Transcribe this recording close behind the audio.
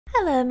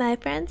Hello my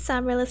friends,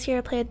 SAmaryllis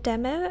here to play a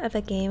demo of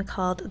a game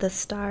called The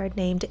Star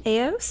Named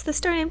EOS. The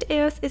Star Named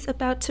EOS is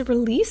about to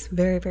release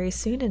very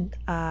soon, and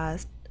I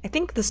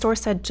think the store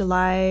said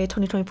July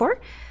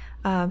 2024,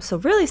 so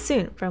really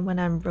soon from when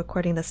I'm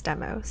recording this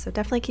demo. So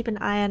definitely keep an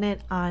eye on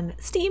it on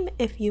Steam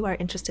if you are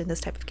interested in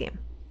this type of game.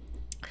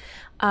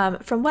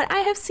 From what I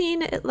have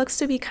seen, it looks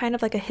to be kind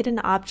of like a hidden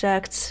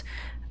object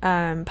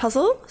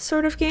puzzle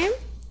sort of game.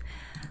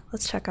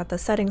 Let's check out the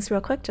settings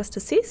real quick just to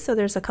see. So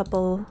there's a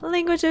couple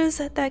languages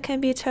that can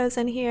be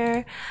chosen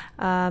here.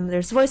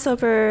 There's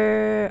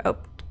voiceover. Oh,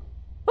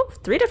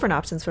 3 different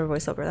options for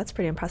voiceover. That's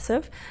pretty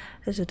impressive.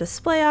 There's a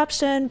display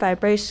option,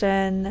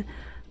 vibration.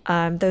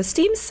 Though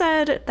Steam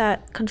said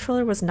that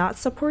controller was not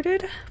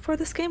supported for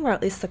this game, or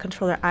at least the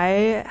controller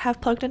I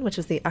have plugged in, which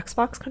is the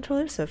Xbox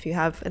controller. So if you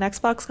have an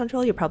Xbox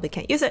controller, you probably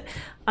can't use it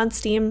on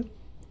Steam.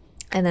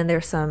 And then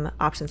there's some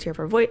options here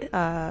for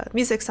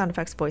music, sound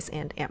effects, voice,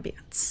 and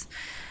ambience.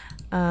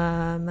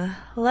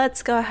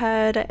 Let's go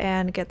ahead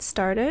and get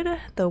started.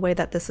 The way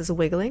that this is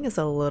wiggling is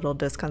a little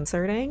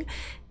disconcerting.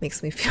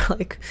 Makes me feel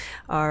like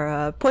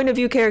our point of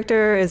view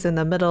character is in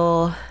the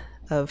middle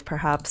of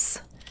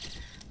perhaps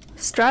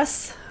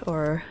stress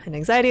or an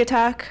anxiety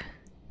attack.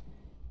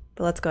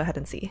 But let's go ahead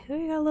and see.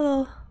 We got a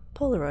little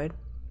Polaroid.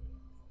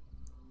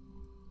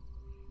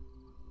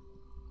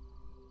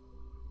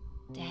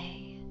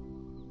 Day.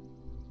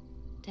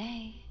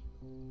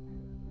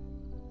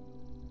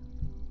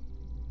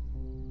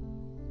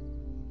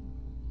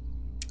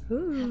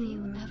 Ooh. Have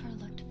you ever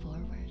looked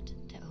forward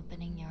to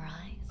opening your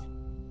eyes?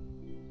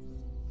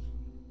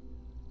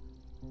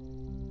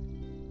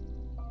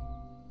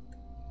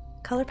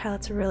 Color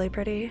palettes are really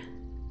pretty.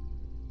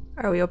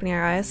 Are we opening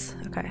our eyes?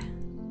 Okay.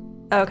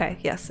 Okay,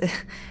 yes. It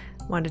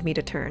wanted me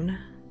to turn.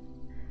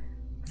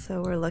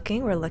 So we're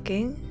looking.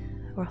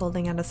 We're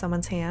holding onto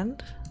someone's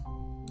hand.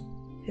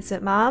 Is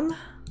it Mom?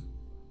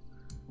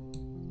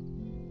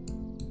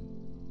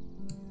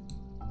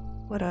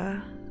 What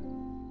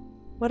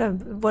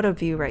a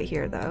view right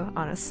here though,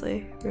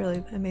 honestly.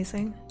 Really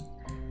amazing.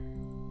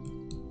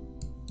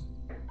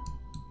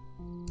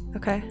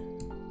 Okay.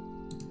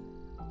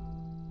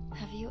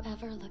 Have you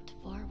ever looked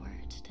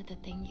forward to the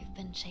thing you've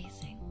been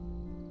chasing,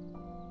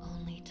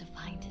 only to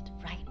find it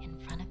right in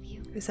front of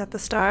you? Is that the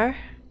star?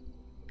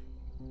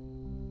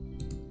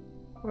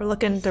 We're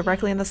looking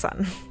directly in the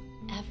sun.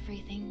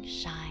 Everything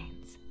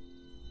shines.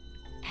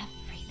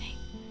 Everything.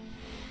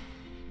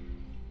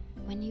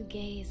 When you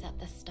gaze at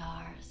the stars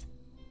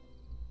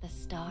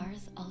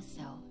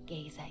also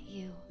gaze at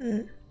you.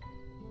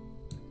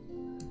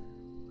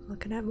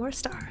 Looking at more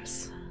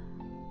stars.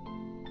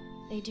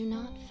 They do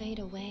not fade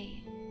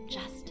away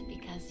just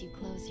because you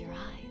close your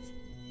eyes.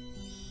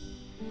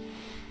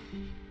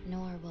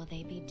 Nor will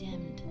they be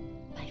dimmed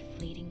by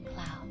fleeting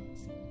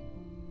clouds.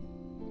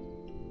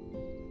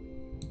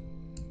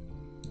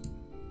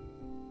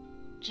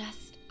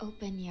 Just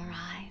open your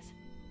eyes,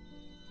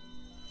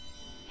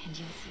 and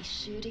you'll see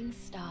shooting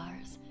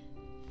stars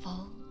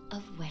full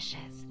of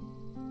wishes.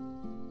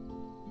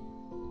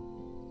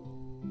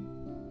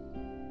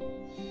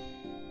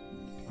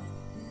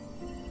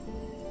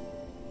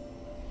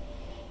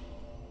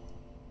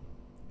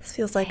 This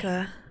feels like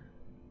a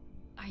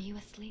Are you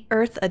asleep?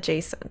 Earth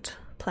adjacent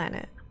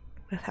planet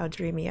with how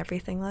dreamy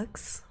everything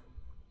looks.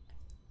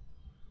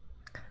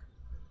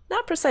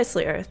 Not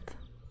precisely Earth,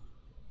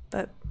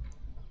 but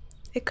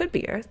it could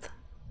be Earth.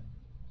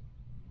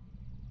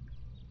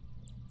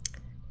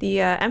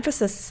 The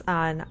emphasis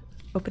on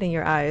opening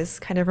your eyes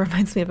kind of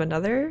reminds me of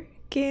another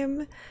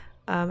game.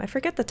 I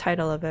forget the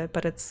title of it,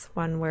 but it's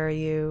one where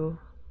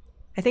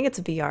I think it's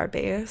VR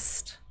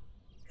based.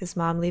 Is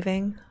Mom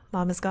leaving?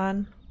 Mom is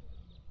gone.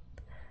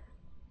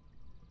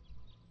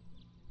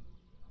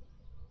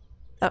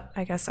 Oh,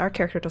 I guess our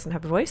character doesn't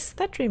have a voice.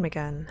 That dream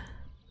again.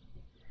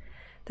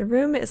 The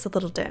room is a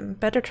little dim.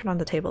 Better turn on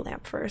the table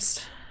lamp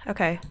first.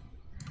 Okay.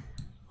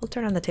 We'll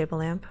turn on the table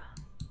lamp.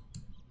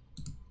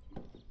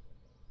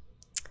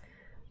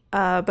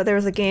 But there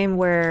was a game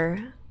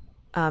where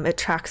it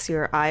tracks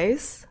your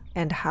eyes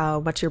and how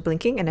much you're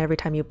blinking, and every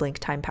time you blink,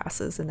 time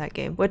passes in that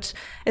game, which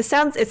it's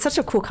such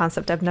a cool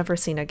concept. I've never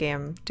seen a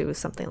game do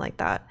something like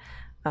that,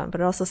 but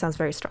it also sounds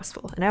very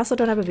stressful. And I also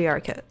don't have a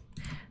VR kit.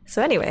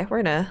 So anyway,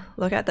 we're gonna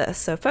look at this.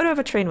 So photo of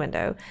a train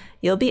window.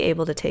 You'll be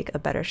able to take a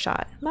better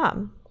shot.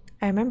 Mom,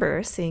 I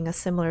remember seeing a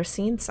similar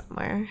scene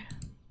somewhere.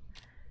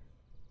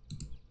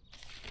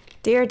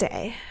 Dear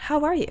Day,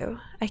 how are you?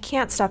 I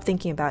can't stop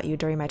thinking about you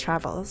during my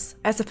travels.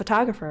 As a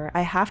photographer,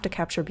 I have to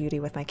capture beauty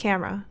with my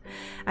camera.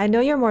 I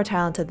know you're more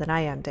talented than I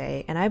am,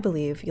 Day, and I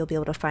believe you'll be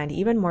able to find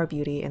even more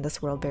beauty in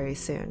this world very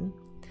soon.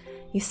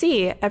 You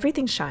see,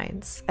 everything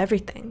shines.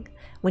 Everything.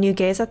 When you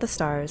gaze at the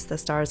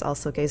stars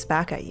also gaze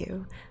back at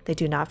you. They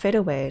do not fade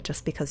away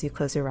just because you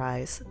close your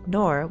eyes,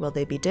 nor will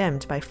they be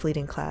dimmed by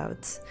fleeting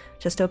clouds.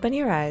 Just open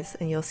your eyes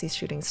and you'll see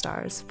shooting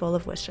stars, full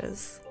of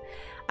wishes.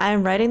 I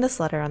am writing this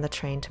letter on the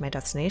train to my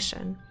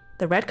destination.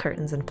 The red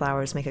curtains and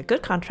flowers make a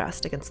good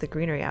contrast against the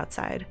greenery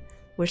outside.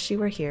 Wish you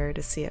were here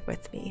to see it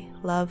with me.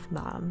 Love,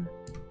 Mom.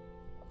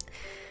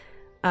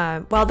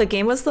 While the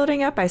game was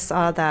loading up, I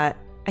saw that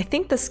I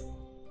think this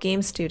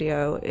game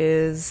studio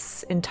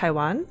is in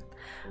Taiwan.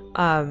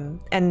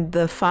 And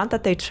the font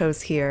that they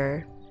chose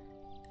here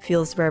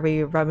feels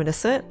very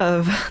reminiscent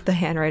of the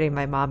handwriting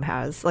my mom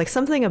has. Like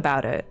something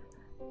about it,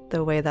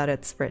 the way that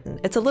it's written.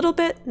 It's a little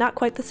bit not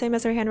quite the same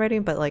as her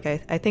handwriting, but like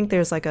I think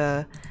there's like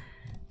a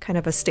kind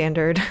of a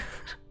standard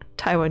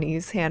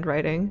Taiwanese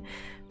handwriting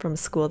from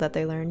school that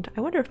they learned.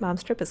 I wonder if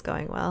mom's trip is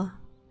going well.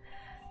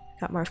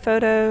 Got more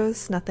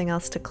photos, nothing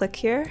else to click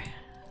here,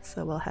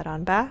 so we'll head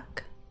on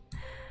back.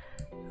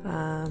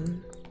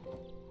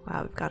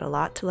 Wow, we've got a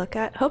lot to look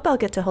at. Hope I'll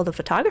get to hold a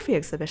photography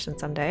exhibition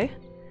someday.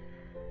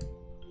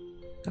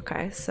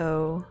 Okay,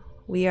 so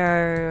we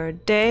are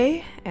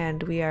day,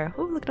 and we are,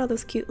 oh, look at all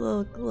those cute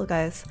little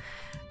guys.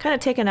 Kind of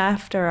taken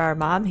after our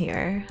mom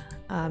here,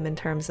 in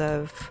terms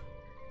of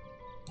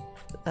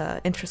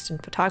interest in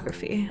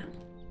photography.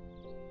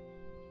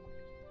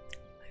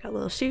 I got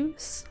little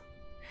shoes.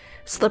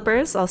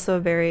 Slippers, also a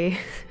very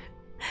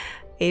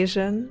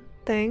Asian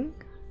thing.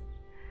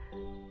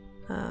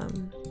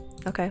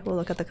 Okay, we'll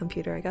look at the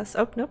computer, I guess.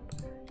 Oh, nope.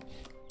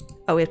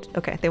 Oh,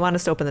 okay, they want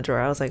us to open the drawer.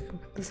 I was like,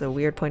 this is a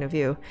weird point of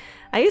view.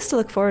 I used to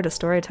look forward to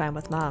story time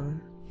with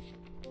mom.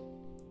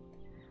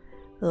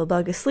 Little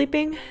bug is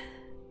sleeping.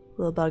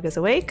 Little bug is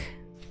awake.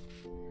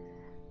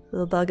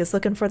 Little bug is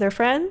looking for their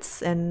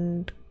friends.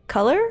 And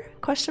color?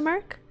 Question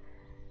mark.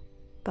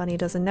 Bunny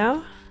doesn't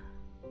know.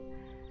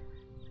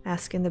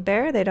 Asking the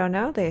bear, they don't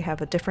know. They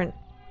have a different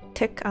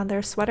tick on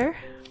their sweater.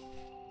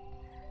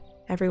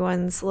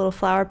 Everyone's little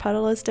flower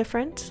puddle is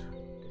different.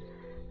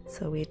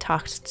 So we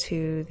talked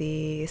to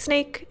the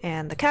snake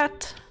and the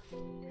cat.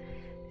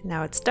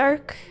 Now it's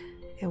dark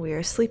and we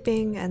are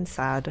sleeping and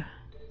sad.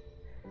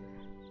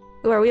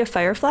 Ooh, are we a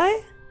firefly?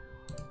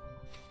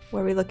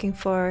 Were we looking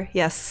for?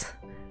 Yes.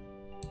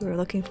 We were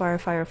looking for our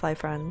firefly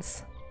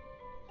friends.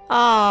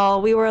 Oh,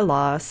 we were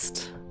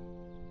lost.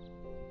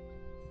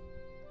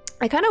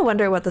 I kind of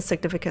wonder what the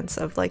significance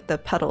of like the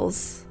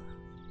petals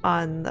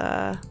on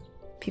the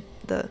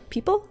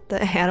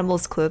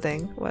animals'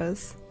 clothing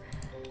was.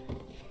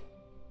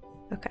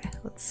 Okay,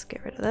 let's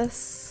get rid of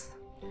this.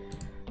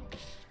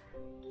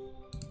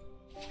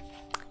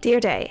 Dear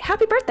Day,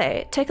 happy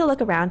birthday! Take a look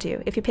around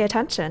you. If you pay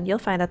attention, you'll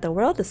find that the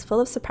world is full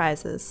of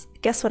surprises.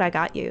 Guess what I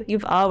got you?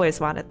 You've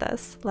always wanted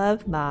this.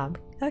 Love, Mom.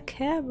 A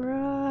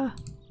camera.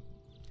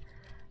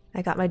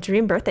 I got my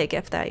dream birthday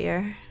gift that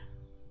year.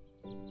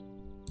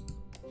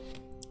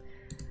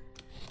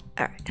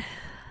 Alright,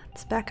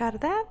 let's back out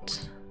of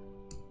that.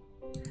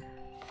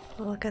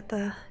 We'll look at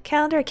the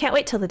calendar. I can't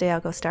wait till the day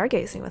I'll go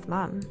stargazing with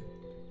Mom.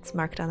 It's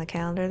marked on the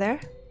calendar there.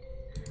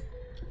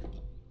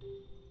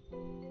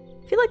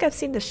 I feel like I've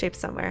seen this shape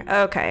somewhere.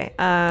 Okay,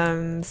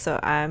 so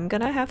I'm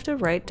gonna have to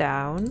write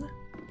down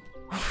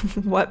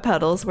what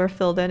petals were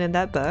filled in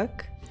that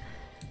book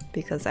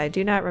because I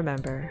do not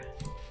remember.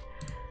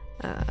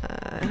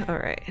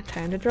 Alright,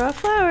 time to draw a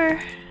flower.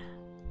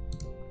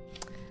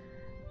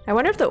 I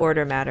wonder if the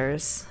order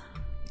matters.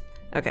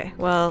 Okay,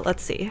 well,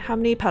 let's see. How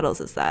many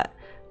petals is that?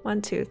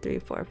 1, 2, 3,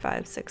 4,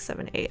 5, 6,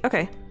 7, 8.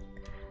 Okay,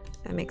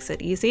 that makes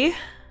it easy.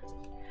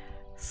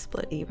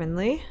 Split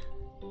evenly.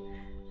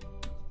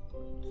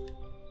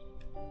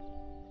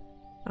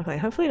 Okay,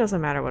 hopefully it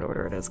doesn't matter what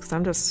order it is because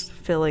I'm just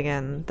filling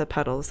in the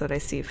petals that I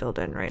see filled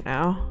in right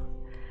now.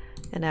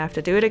 And I have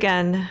to do it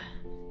again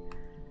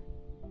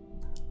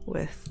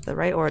with the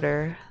right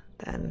order,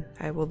 then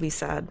I will be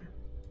sad,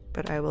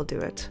 but I will do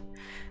it.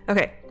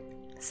 Okay,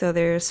 so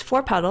there's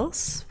 4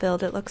 petals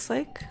filled, it looks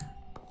like.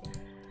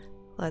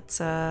 Let's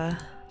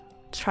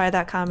try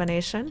that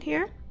combination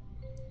here.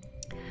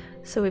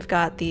 So we've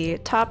got the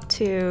top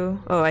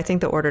 2. Oh, I think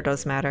the order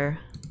does matter.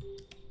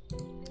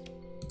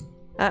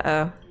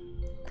 Uh-oh.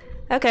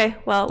 Okay,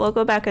 well, we'll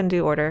go back and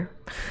do order.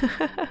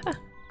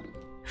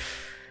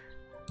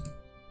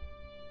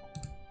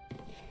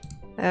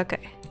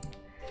 Okay.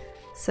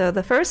 So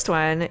the first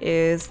one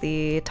is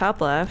the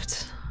top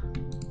left.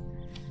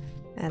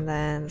 And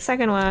then the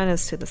second one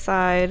is to the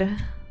side.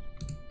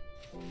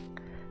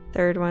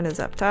 Third one is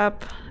up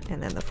top.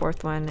 And then the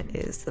fourth one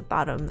is the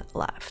bottom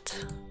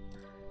left.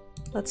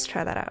 Let's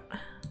try that out.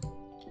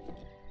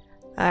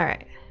 All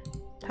right,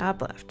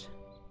 top left,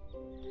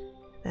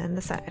 then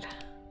the side,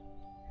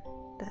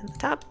 then the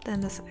top,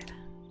 then the side.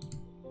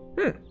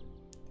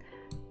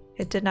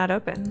 It did not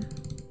open.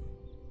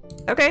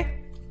 Okay.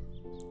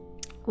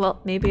 Well,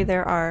 maybe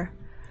there are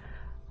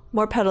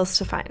more petals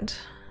to find.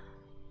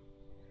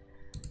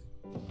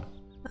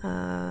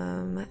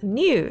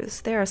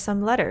 News. There are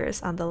some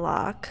letters on the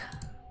lock.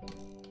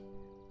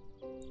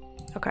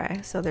 Okay,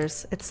 so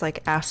it's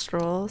like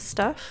astral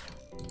stuff.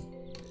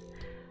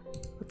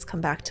 Let's come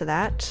back to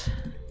that.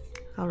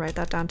 I'll write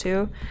that down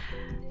too.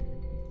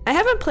 I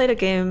haven't played a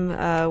game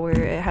where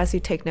it has you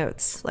take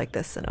notes like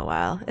this in a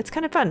while. It's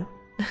kind of fun.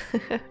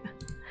 I'm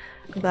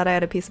glad I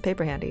had a piece of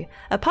paper handy.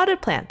 A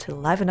potted plant to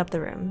liven up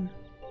the room.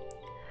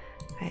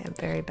 I am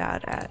very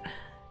bad at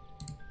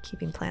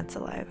keeping plants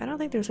alive. I don't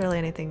think there's really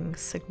anything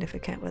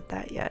significant with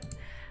that yet.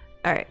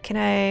 All right, can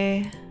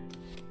I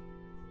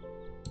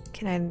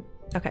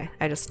Okay,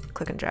 I just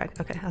click and drag.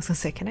 Okay, I was gonna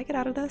say, can I get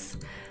out of this?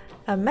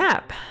 A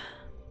map.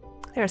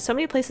 There are so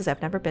many places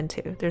I've never been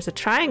to. There's a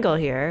triangle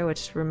here,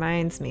 which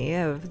reminds me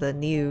of the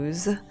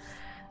news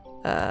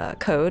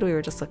code we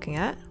were just looking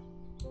at.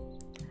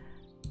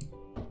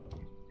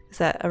 Is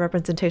that a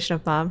representation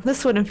of Mom?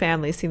 This one in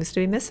family seems to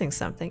be missing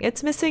something.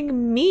 It's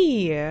missing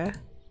me!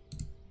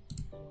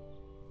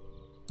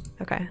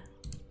 Okay.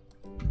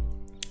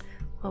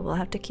 Well, we'll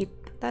have to keep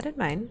that in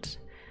mind.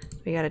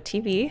 We got a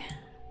TV.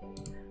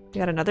 We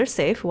got another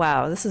safe.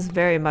 Wow, this is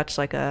very much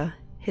like a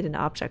hidden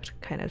object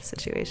kind of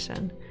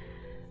situation.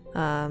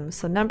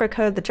 So number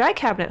code. The dry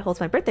cabinet holds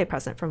my birthday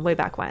present from way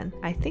back when.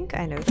 I think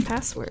I know the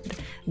password.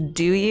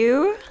 Do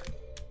you?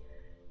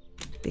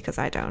 Because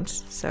I don't.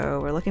 So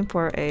we're looking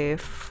for a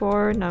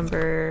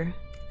 4-number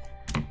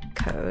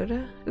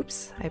code.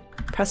 Oops, I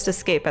pressed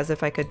escape as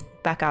if I could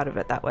back out of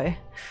it that way.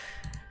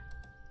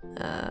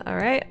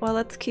 Alright, well,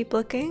 let's keep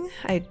looking.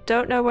 I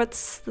don't know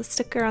what's the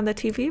sticker on the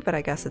TV, but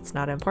I guess it's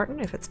not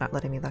important if it's not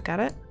letting me look at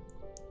it.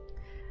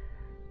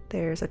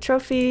 There's a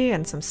trophy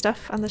and some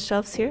stuff on the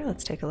shelves here.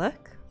 Let's take a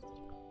look.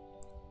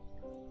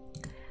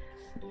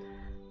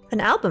 An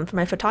album for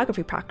my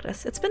photography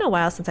practice. It's been a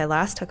while since I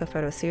last took a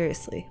photo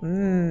seriously.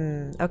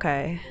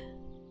 Okay.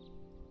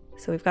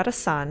 So we've got a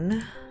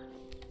sun.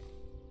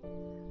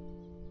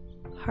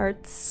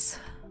 Hearts.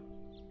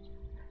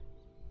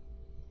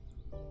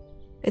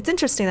 It's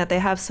interesting that they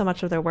have so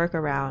much of their work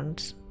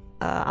around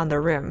on the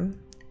rim,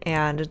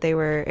 and they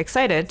were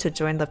excited to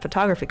join the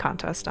photography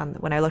contest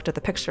when I looked at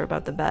the picture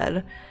above the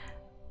bed,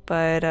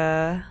 but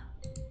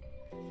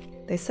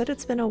they said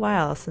it's been a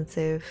while since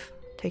they've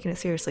taken it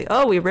seriously.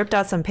 Oh, we ripped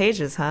out some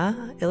pages, huh?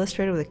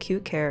 Illustrated with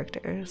cute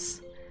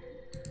characters.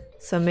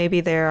 So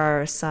maybe there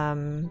are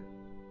some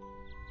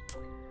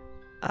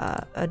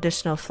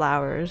additional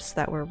flowers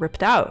that were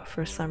ripped out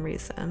for some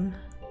reason.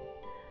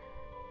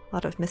 A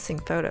lot of missing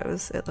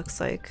photos, it looks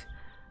like.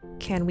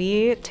 Can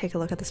we take a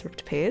look at this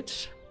ripped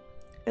page?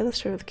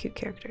 Illustrated with cute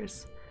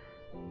characters.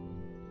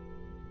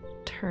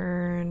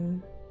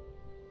 Turn...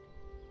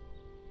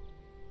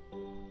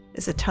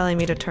 Is it telling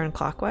me to turn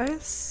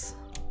clockwise?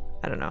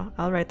 I don't know.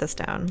 I'll write this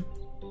down.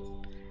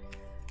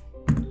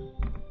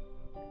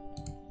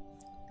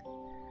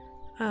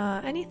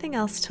 Anything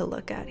else to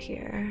look at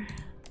here?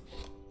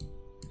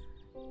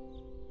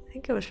 I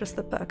think it was just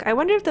the book. I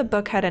wonder if the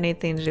book had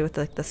anything to do with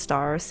like the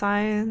star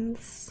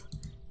signs,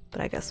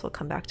 but I guess we'll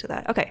come back to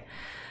that. Okay,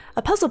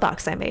 a puzzle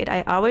box I made.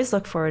 I always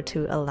look forward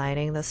to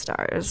aligning the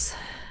stars.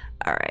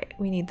 All right,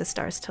 we need the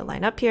stars to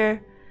line up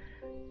here.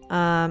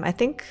 I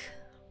think,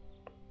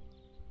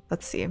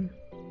 let's see.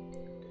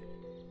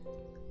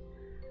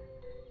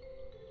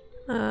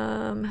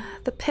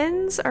 The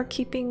pins are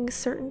keeping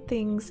certain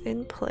things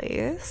in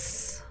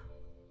place.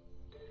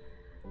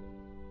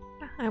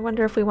 I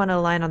wonder if we want to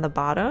align on the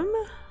bottom.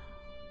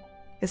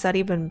 Is that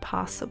even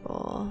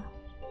possible?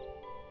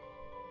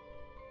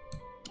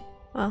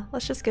 Well,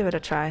 let's just give it a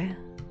try.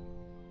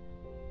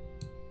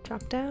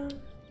 Drop down.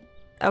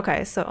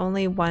 Okay, so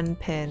only one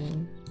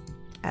pin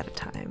at a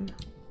time.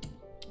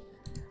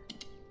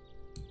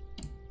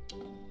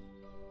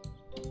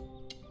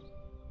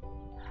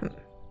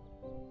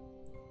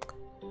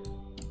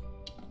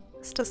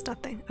 This does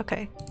nothing.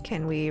 Okay,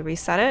 can we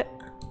reset it?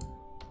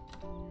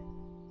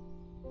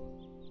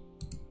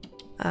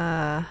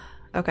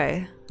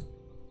 Okay.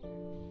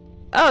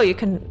 Oh, you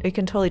can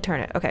totally turn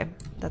it. Okay,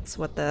 that's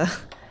what the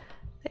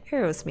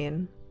arrows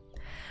mean.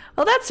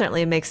 Well, that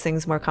certainly makes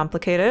things more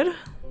complicated.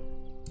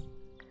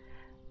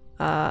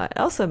 It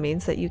also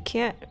means that you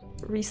can't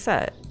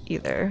reset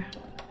either,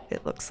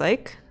 it looks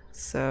like.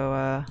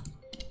 So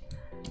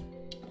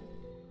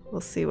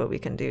we'll see what we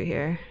can do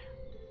here.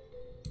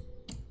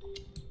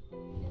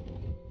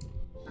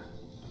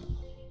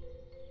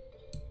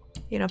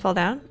 You don't fall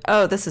down?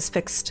 Oh, this is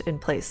fixed in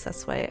place.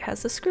 That's why it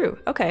has a screw.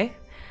 Okay.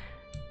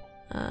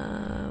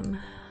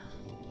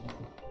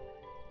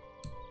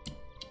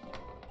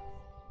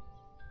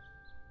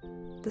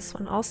 This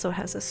one also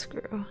has a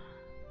screw.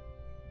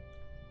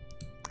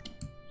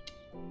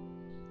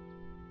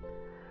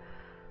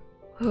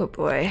 Oh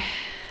boy.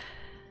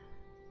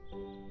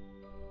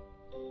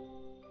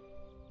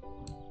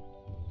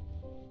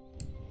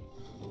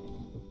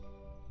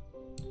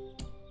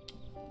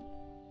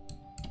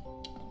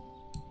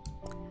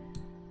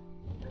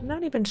 I'm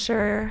not even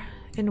sure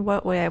in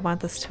what way I want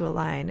this to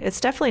align.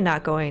 It's definitely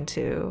not going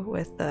to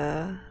with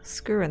the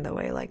screw in the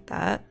way like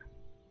that.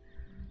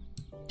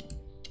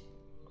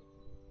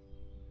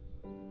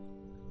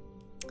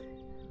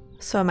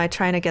 So am I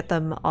trying to get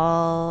them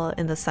all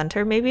in the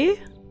center maybe?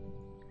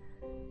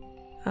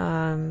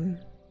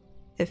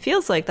 It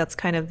feels like that's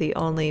kind of the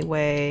only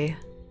way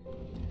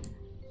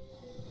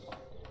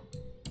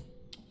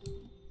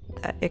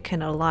that it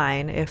can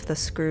align if the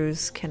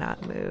screws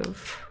cannot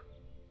move.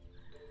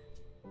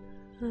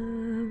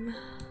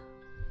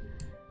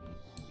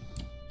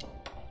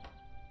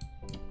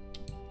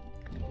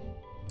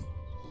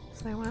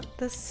 So I want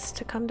this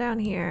to come down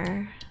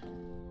here,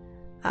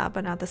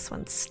 but now this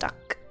one's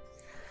stuck.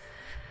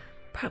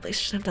 Probably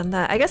shouldn't have done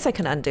that. I guess I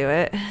can undo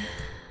it.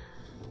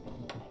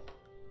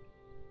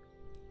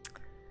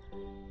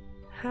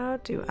 How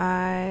do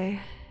I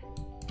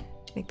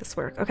make this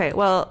work? Okay,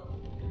 well,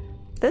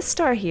 this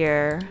star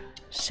here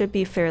should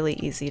be fairly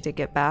easy to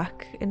get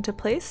back into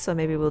place, so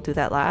maybe we'll do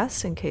that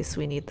last in case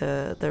we need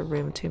the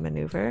room to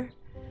maneuver.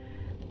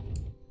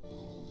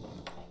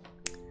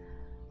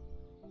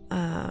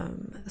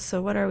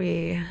 So what are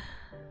we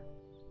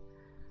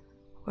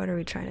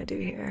trying to do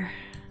here?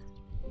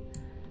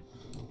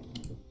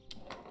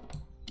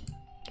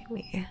 Can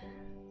we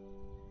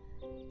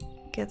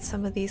get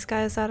some of these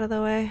guys out of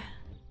the way?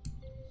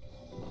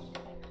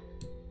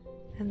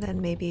 And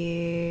then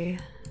maybe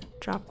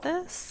drop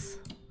this?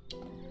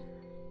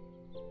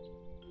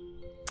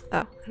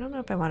 Oh, I don't know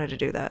if I wanted to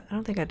do that. I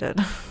don't think I did.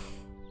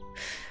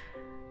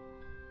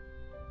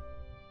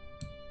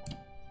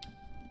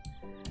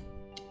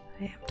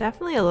 I am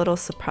definitely a little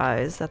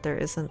surprised that there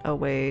isn't a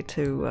way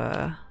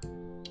to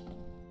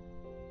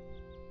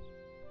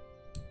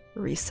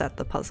reset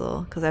the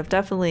puzzle, because I've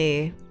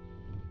definitely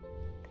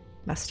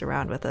messed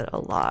around with it a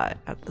lot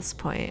at this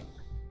point.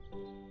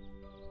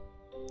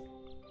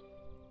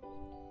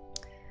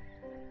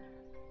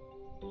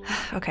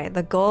 Okay,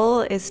 the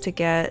goal is to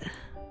get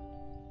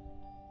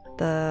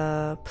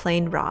the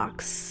plain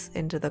rocks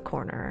into the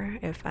corner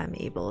if I'm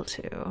able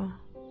to.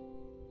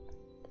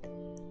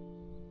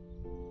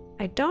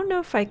 I don't know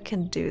if I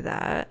can do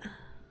that.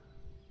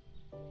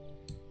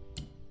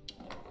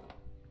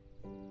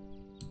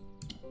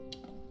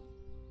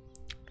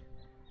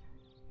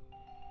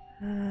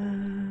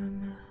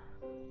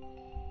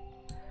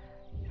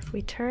 If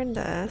we turn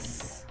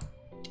this,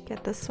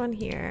 get this one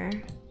here.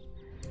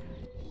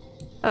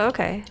 Oh,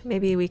 okay.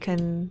 Maybe we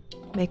can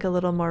make a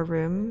little more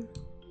room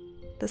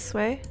this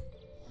way.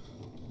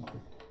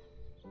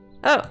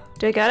 Oh,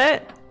 did I get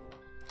it?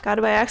 Got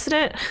it by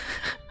accident?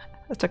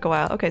 That took a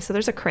while. Okay, so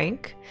there's a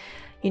crank.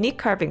 Unique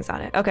carvings on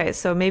it. Okay,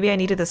 so maybe I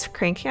needed this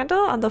crank handle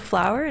on the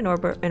flower in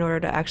order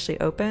to actually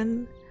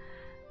open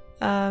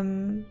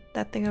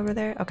that thing over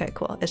there. Okay,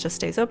 cool. It just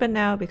stays open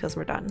now because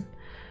we're done.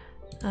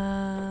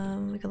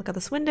 We can look out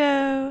this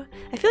window.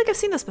 I feel like I've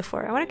seen this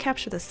before. I want to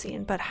capture this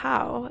scene, but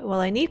how? Well,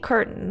 I need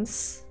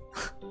curtains.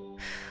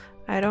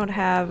 I don't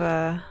have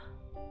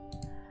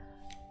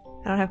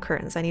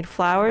curtains. I need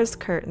flowers,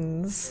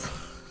 curtains.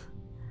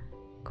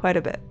 Quite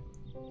a bit.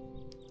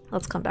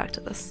 Let's come back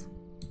to this.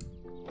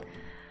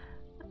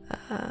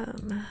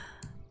 Can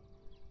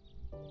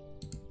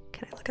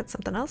I look at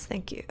something else?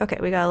 Thank you. Okay,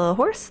 we got a little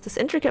horse. This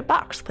intricate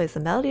box plays the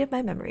melody of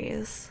my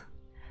memories.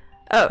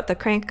 Oh, the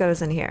crank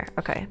goes in here.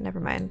 Okay, never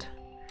mind.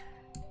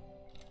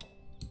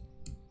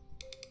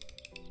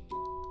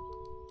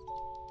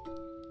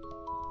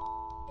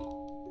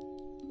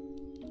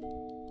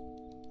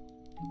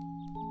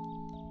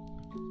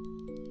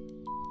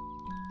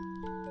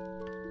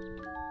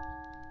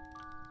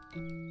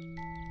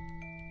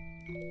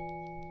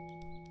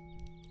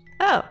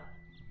 Oh,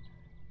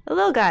 a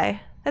little guy.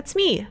 That's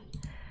me.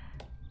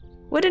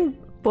 Wooden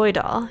boy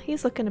doll.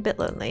 He's looking a bit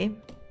lonely.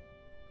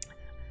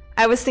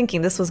 I was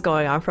thinking this was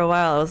going on for a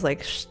while. I was like,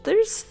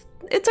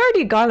 it's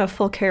already gone a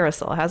full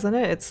carousel, hasn't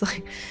it? It's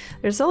like,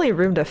 there's only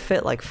room to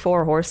fit like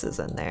 4 horses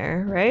in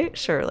there, right?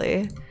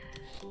 Surely.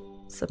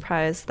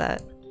 Surprised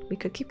that we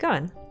could keep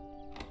going.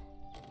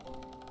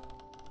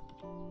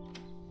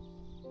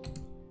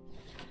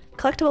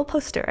 Collectible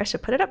poster. I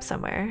should put it up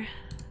somewhere.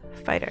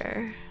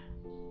 Fighter.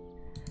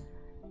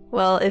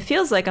 Well, it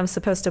feels like I'm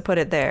supposed to put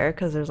it there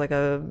because there's like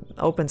a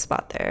open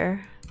spot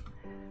there.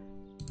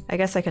 I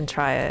guess I can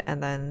try it,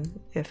 and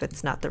then if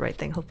it's not the right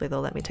thing, hopefully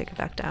they'll let me take it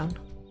back down.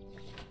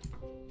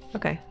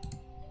 Okay.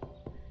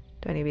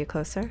 Do I need to be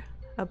closer?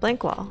 A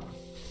blank wall.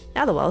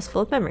 Now the wall is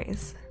full of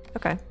memories.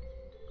 Okay.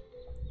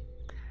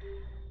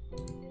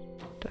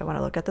 Do I want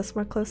to look at this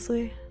more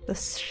closely? The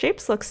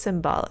shapes look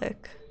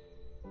symbolic.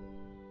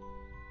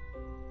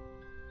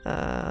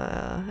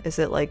 Is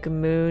it like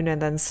moon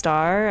and then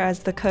star as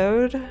the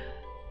code?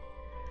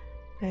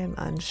 I am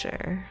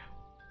unsure.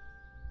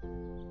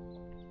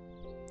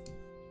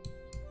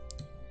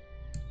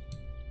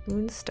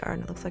 Moon, star,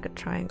 and it looks like a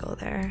triangle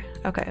there.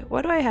 Okay,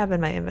 what do I have in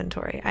my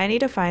inventory? I need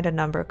to find a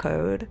number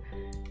code.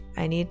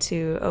 I need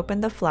to open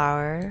the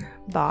flower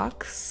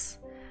box.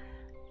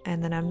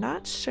 And then I'm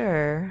not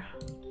sure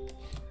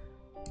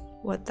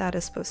what that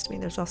is supposed to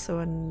mean. There's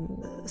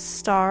also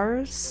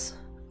stars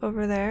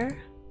over there.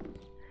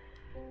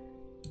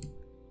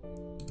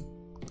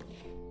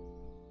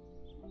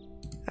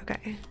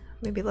 Okay,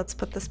 maybe let's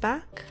put this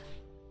back.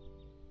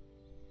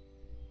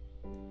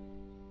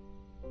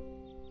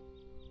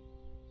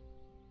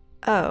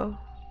 Oh,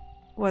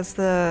 was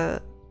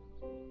the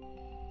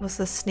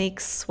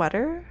snake's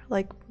sweater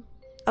like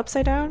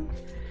upside down?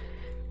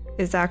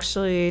 Is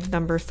actually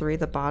number 3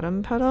 the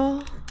bottom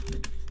petal?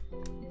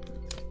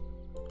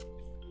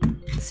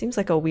 Seems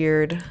like a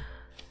weird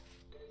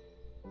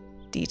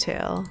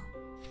detail,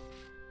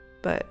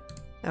 but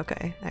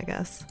okay, I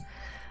guess.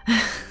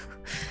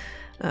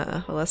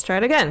 Well, let's try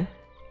it again.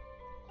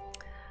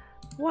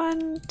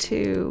 1,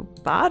 2,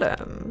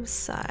 bottom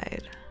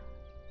side.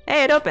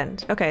 Hey, it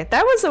opened. Okay,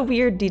 that was a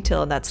weird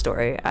detail in that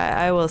story,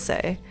 I will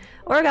say.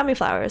 Origami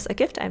flowers, a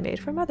gift I made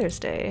for Mother's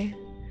Day.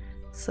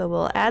 So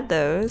we'll add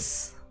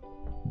those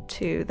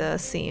to the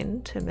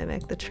scene to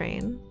mimic the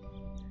train.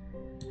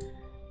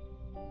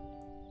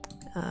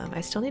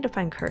 I still need to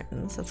find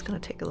curtains. That's gonna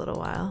take a little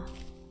while.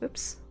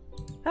 Oops.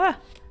 Ah!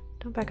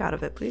 Don't back out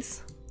of it,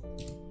 please.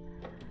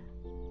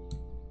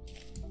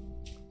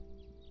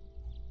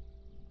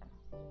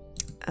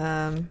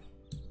 Can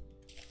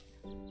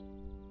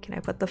I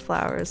put the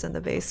flowers in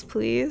the vase,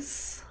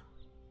 please?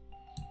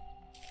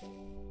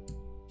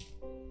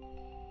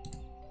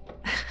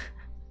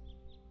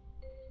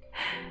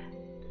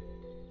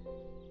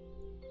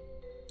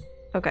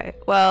 Okay,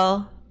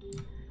 well,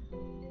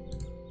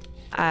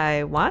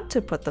 I want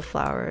to put the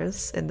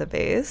flowers in the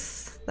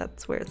vase.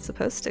 That's where it's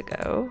supposed to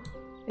go,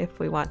 if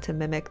we want to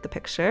mimic the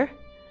picture.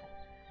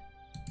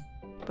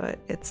 But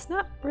it's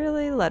not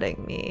really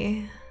letting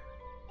me.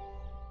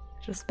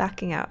 Just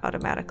backing out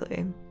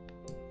automatically.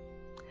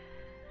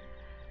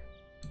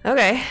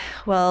 Okay,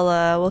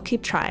 well, we'll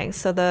keep trying.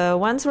 So the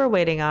ones we're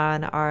waiting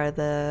on are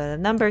the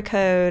number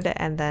code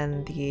and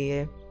then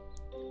the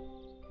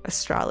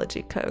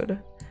astrology code.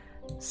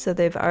 So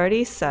they've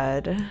already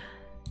said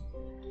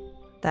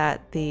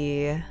that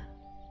the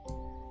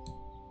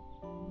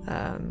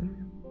oh,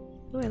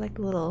 I like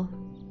the little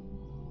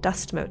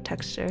dust mote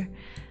texture.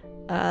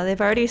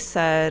 They've already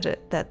said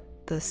that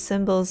the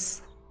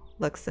symbols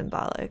look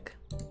symbolic.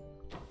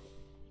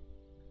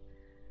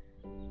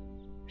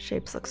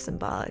 Shapes look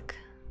symbolic.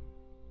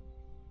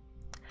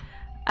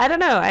 I don't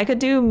know, I could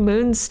do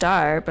moon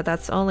star, but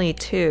that's only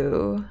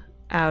 2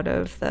 out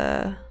of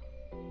the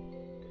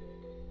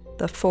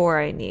 4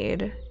 I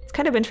need. It's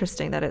kind of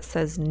interesting that it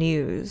says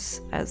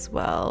news as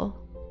well.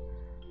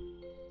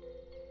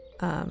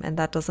 And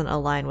that doesn't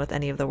align with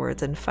any of the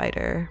words in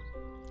fighter.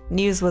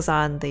 News was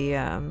on the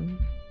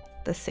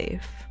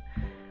safe.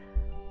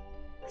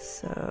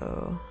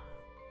 So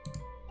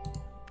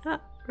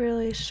not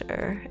really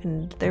sure.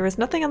 And there was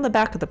nothing on the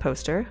back of the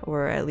poster,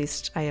 or at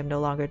least I am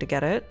no longer to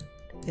get it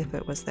if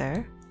it was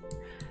there.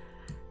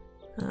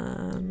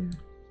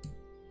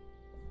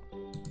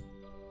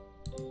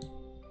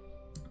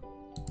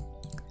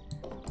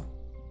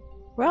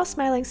 We're all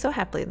smiling so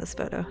happily in this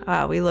photo.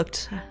 Wow, we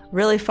looked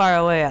really far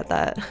away at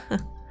that.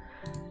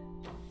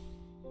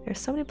 There's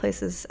so many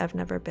places I've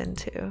never been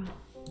to.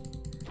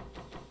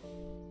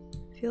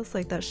 Feels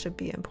like that should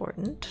be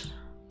important,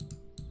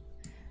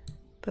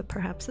 but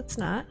perhaps it's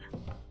not.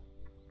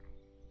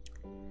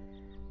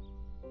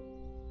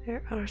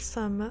 There are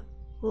some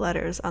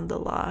letters on the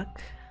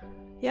lock.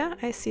 Yeah,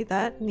 I see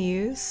that.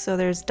 News. So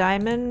there's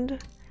diamond,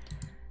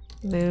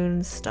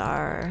 moon,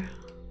 star,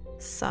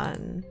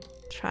 sun,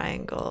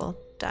 triangle,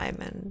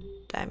 diamond,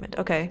 diamond.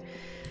 Okay.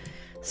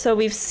 So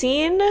we've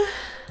seen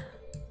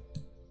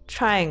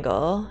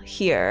triangle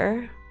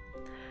here,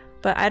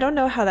 but I don't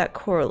know how that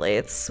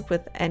correlates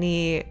with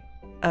any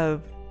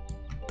of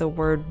the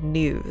word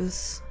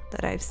news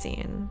that I've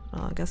seen.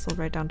 Well, I guess we'll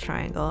write down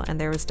triangle. And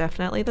there was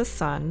definitely the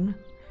sun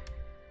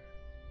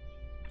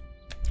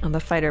on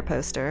the fighter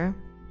poster.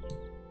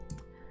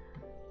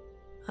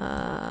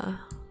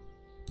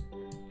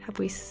 Have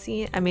we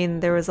seen, I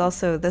mean, there was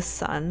also the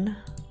sun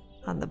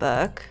on the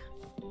book.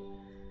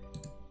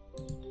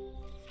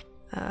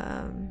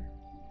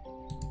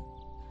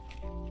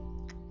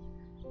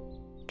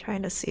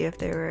 Trying to see if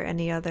there were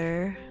any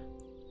other,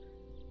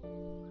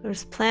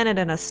 there's planet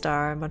and a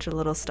star, a bunch of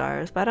little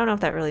stars, but I don't know if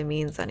that really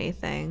means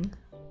anything.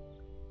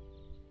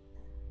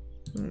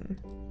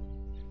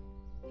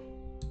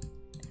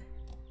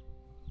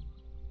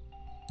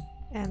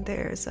 And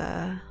there's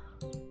a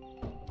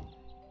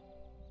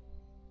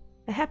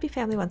happy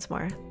family once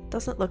more.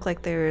 Doesn't look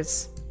like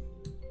there's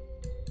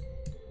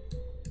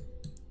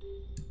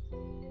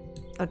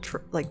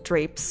like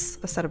drapes,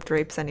 a set of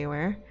drapes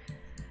anywhere.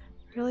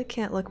 Really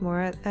can't look more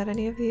at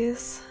any of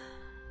these.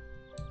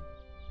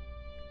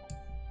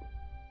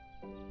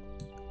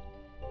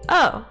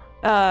 Oh,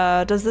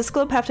 does this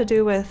globe have to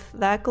do with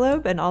that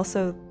globe and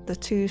also the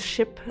 2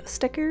 ship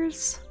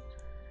stickers?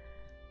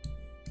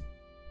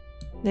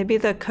 Maybe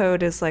the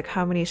code is like,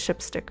 how many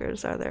ship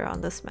stickers are there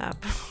on this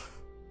map?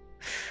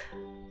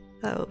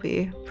 That will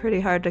be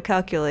pretty hard to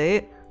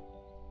calculate.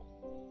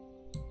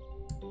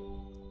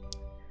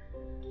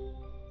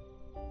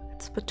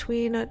 It's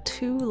between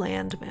 2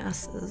 land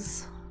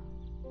masses.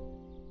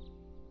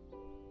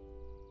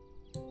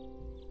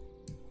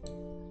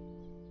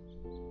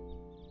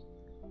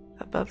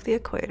 Above the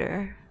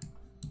equator.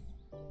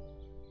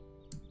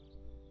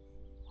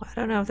 Well, I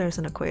don't know if there's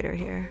an equator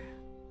here.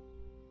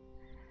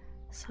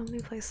 So many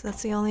places.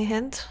 That's the only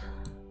hint.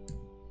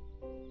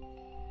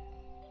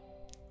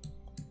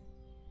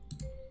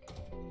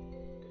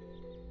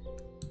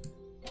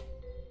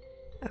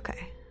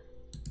 Okay.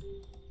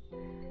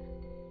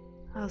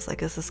 I was like,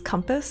 does this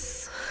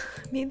compass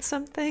mean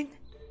something?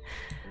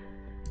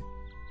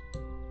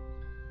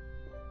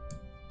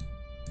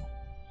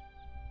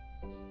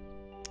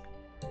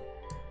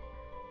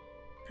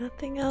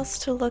 Nothing else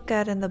to look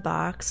at in the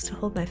box to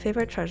hold my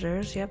favorite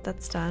treasures. Yep,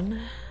 that's done.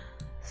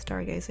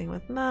 Stargazing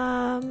with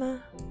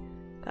Mom.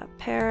 Got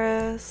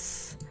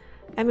Paris.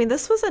 I mean,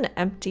 this was an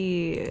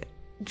empty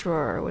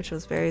drawer, which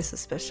was very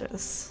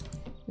suspicious.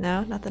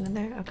 No? Nothing in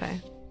there? Okay.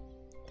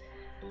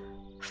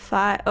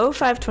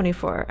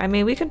 0524. I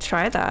mean, we could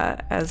try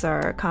that as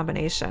our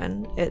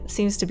combination. It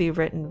seems to be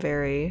written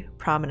very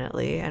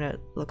prominently, and it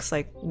looks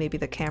like maybe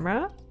the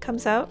camera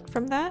comes out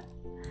from that.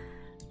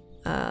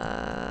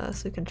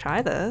 So we can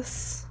try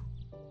this.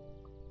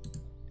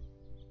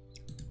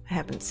 I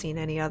haven't seen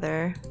any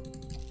other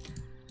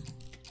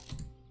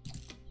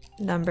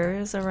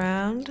numbers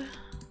around.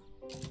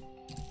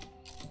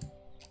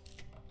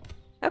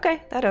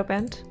 Okay, that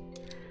opened.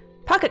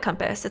 Pocket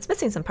compass. It's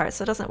missing some parts,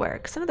 so it doesn't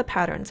work. Some of the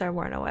patterns are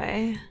worn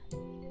away.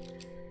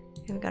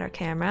 Here we got our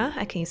camera.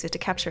 I can use it to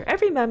capture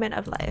every moment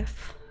of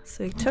life.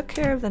 So we took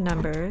care of the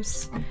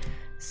numbers.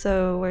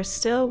 So we're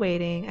still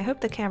waiting. I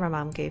hope the camera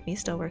Mom gave me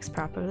still works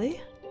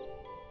properly.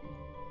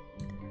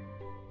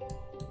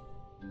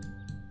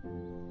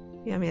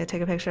 You want me to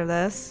take a picture of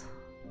this?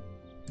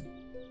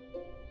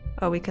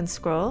 Oh, we can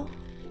scroll?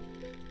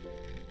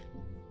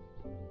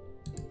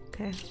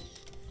 Okay.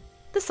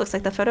 This looks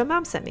like the photo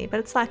Mom sent me, but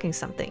it's lacking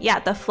something. Yeah,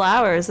 the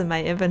flowers in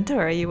my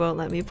inventory you won't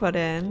let me put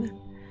in.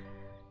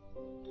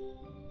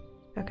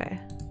 Okay.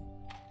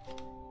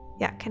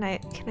 Yeah, can I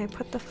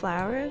put the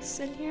flowers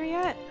in here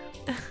yet?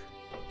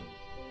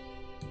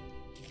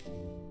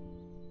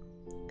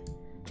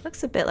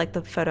 Looks a bit like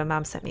the photo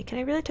Mom sent me. Can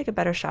I really take a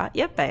better shot?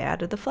 Yep, I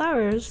added the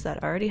flowers.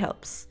 That already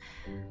helps.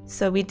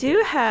 So we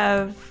do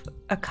have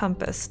a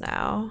compass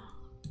now.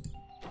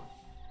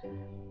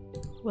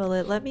 Will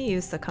it let me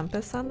use the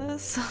compass on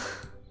this?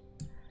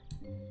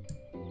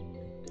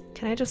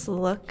 Can I just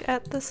look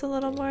at this a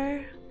little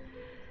more?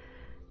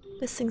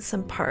 Missing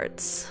some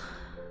parts.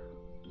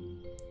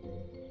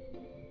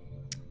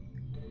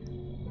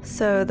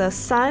 So the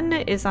sun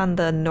is on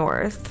the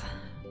north.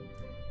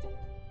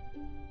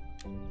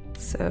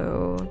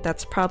 So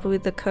that's probably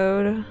the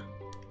code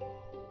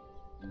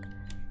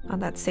on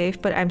that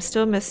safe, but I'm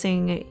still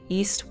missing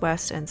east,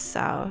 west, and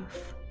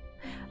south.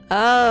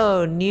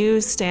 Oh,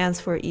 new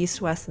stands for east,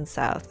 west, and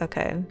south.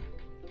 Okay.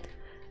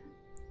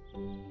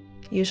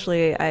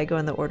 Usually I go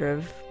in the order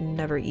of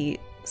never eat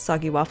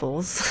soggy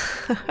waffles.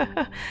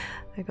 I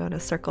go in a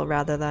circle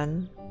rather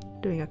than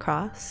doing a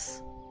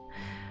cross.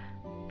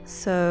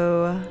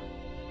 So,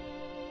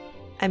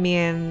 I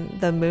mean,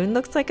 the moon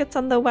looks like it's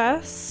on the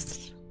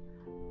west,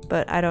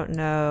 but I don't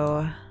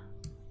know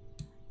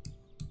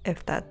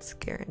if that's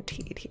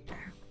guaranteed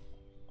here.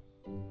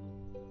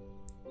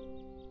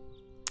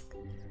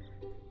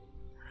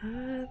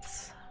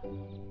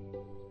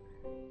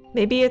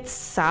 Maybe it's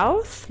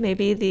south?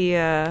 Maybe the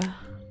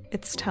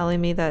it's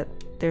telling me that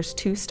there's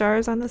 2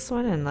 stars on this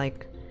one, and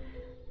like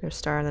there's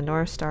star in the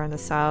north, star in the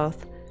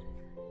south.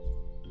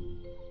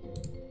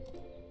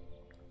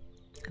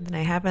 And then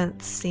I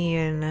haven't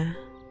seen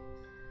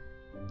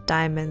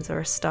diamonds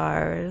or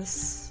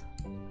stars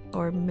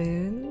or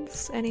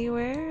moons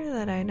anywhere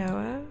that I know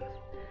of.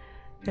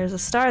 There's a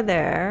star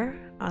there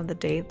on the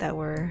date that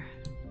we're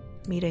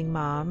meeting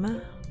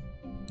Mom.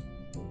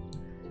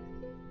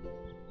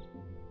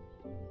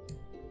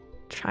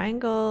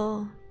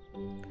 Triangle.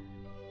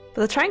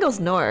 But the triangle's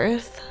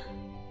north.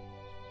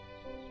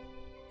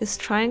 Is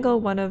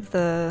triangle one of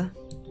the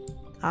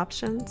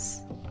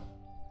options?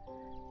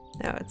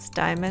 No, it's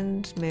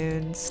diamond,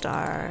 moon,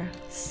 star,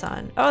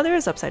 sun. Oh, there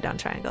is upside down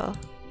triangle.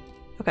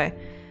 Okay.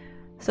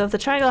 So if the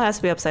triangle has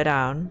to be upside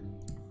down,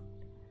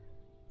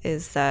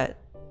 does that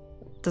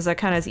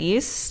count as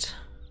east?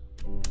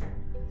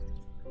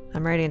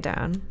 I'm writing it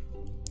down.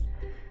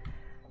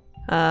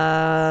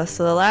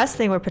 So the last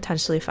thing we're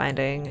potentially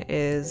finding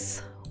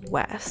is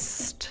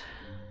west.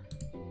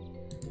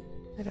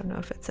 I don't know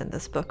if it's in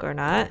this book or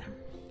not.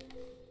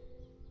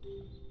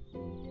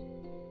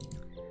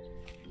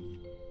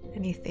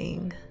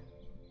 Anything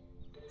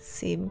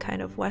seem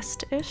kind of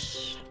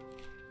west-ish?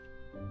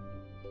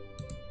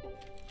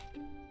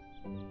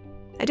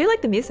 I do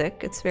like the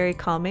music. It's very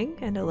calming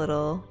and a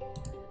little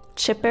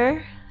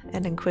chipper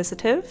and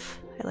inquisitive.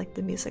 I like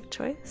the music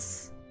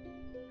choice.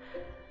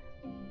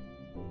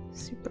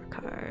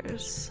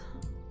 Supercars.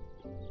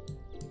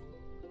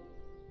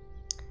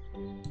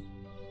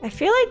 I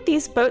feel like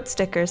these boat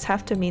stickers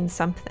have to mean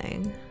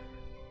something.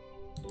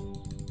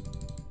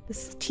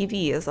 This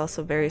TV is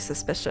also very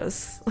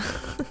suspicious. I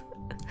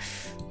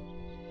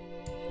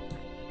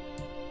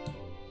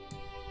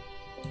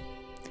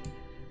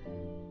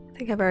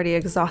think I've already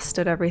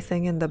exhausted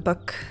everything in the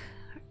book,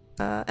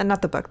 and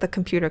not the book, the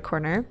computer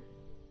corner.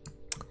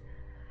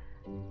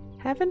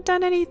 Haven't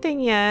done anything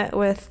yet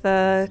with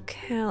the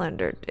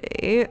calendar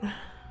date.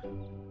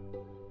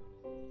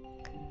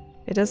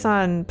 It is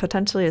on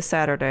potentially a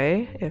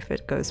Saturday if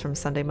it goes from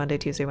Sunday, Monday,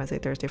 Tuesday, Wednesday,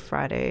 Thursday,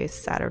 Friday,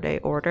 Saturday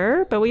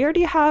order, but we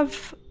already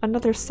have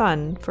another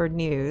sun for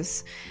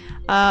news.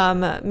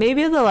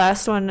 Maybe the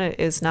last one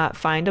is not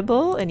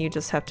findable and you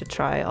just have to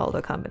try all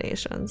the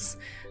combinations.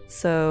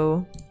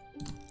 So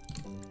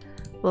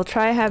we'll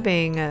try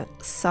having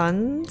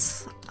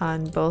suns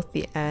on both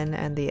the N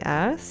and the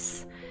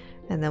S.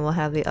 And then we'll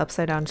have the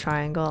upside down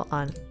triangle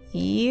on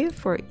E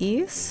for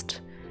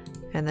east.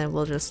 And then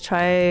we'll just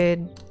try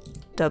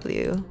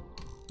W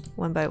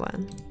one by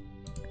one.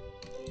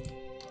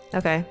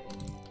 Okay.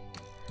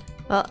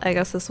 Well, I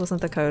guess this wasn't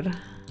the code.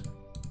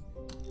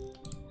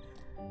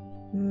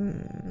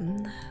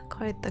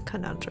 Quite the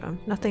conundrum.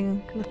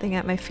 Nothing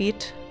at my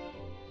feet.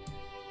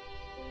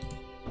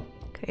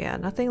 Okay, yeah,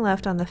 nothing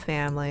left on the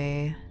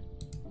family.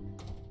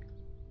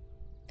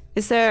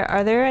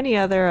 Are there any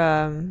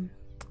other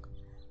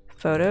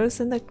photos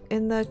in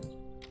the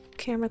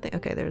camera thing?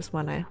 Okay, there's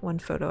one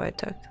photo I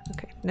took.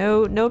 Okay,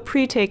 no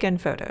pre-taken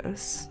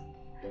photos.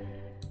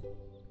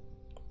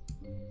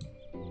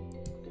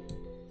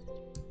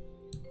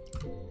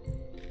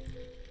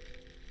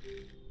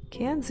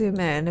 Can zoom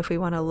in if we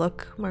want to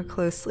look more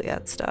closely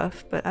at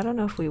stuff, but I don't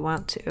know if we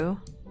want to.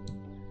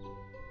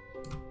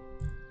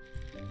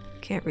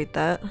 Can't read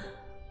that.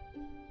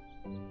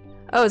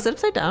 Oh, is it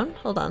upside down?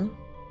 Hold on.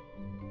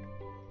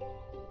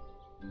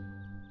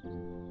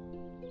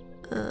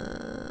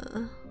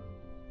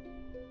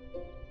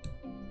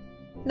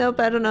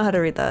 Nope, I don't know how to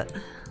read that.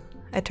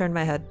 I turned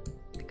my head.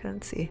 I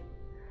couldn't see.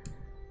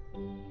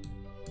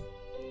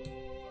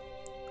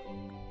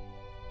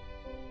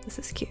 This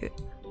is cute.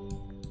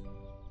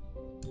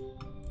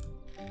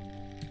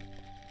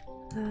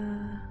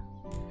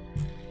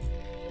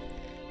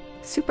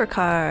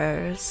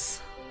 Supercars.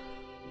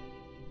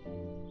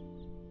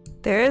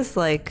 There is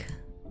like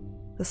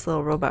this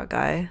little robot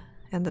guy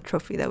and the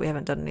trophy that we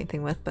haven't done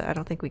anything with, but I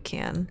don't think we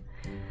can.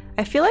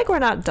 I feel like we're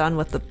not done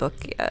with the book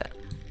yet.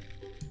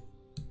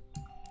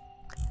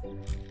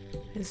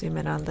 I zoom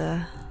in on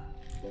the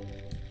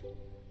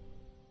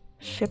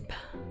ship.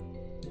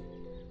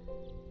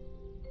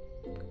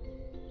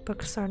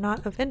 Books are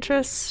not of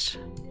interest.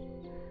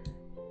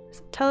 There's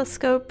a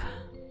telescope.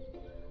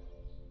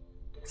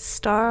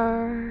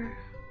 Star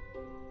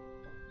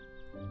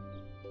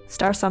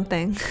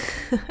something.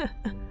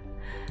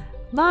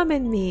 Mom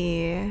and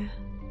me.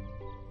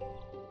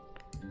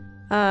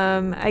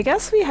 I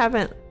guess we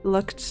haven't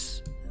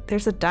looked.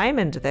 There's a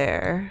diamond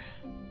there.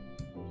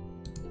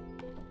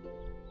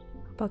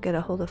 I'll get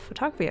a hold of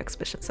photography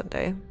exhibition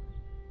someday.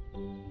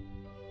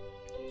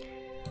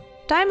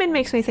 Diamond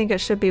makes me think it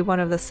should be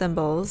one of the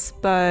symbols,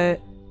 but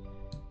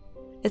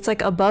it's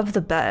like above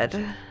the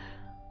bed,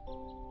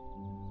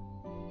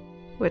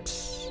 which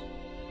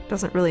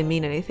doesn't really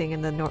mean anything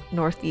in the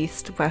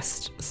northeast,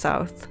 west,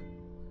 south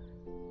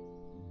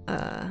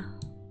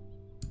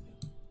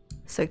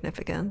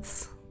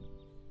significance.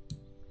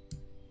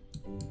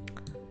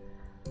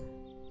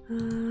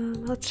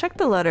 Let's check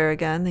the letter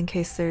again in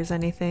case there's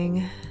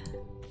anything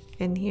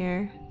in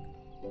here.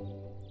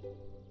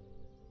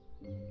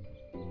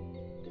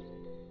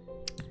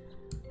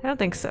 I don't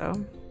think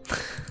so.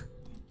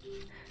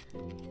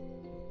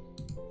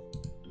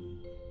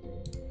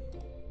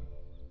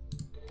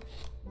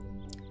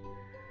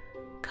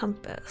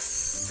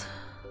 Compass.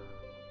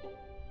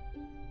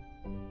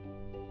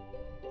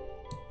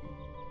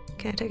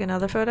 Can I take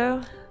another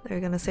photo? They're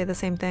gonna say the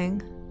same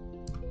thing.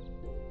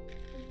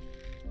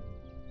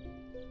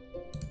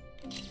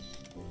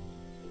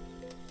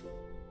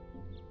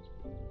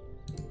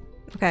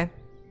 Okay.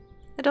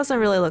 It doesn't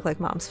really look like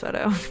Mom's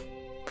photo.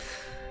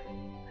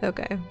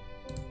 Okay.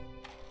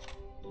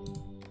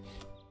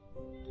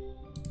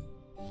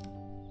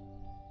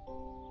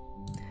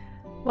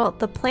 Well,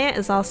 the plant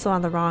is also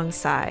on the wrong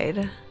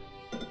side.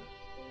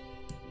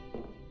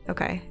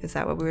 Okay, is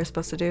that what we were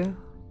supposed to do?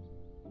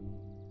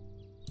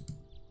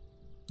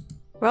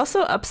 We're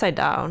also upside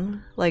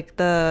down. Like,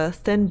 the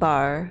thin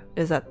bar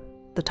is at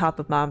the top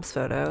of Mom's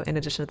photo, in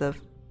addition to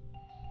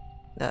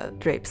the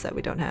drapes that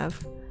we don't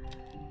have.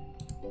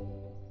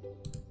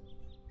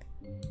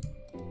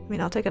 I mean,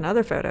 I'll take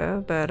another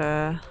photo, but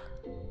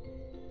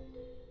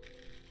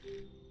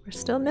we're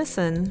still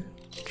missing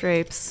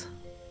drapes.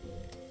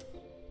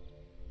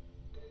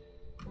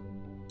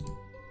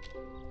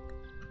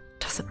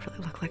 Doesn't really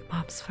look like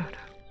Mom's photo.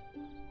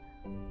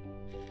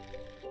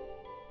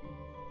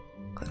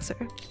 Closer.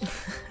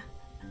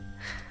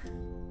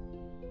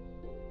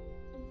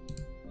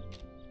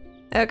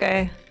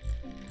 Okay.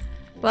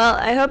 Well,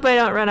 I hope I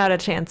don't run out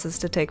of chances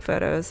to take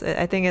photos.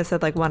 I think it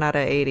said like 1 out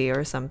of 80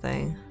 or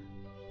something.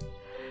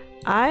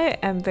 I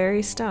am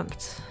very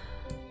stumped.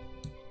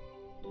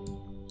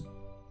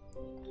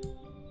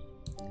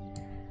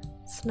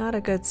 It's not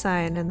a good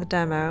sign in the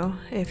demo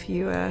if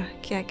you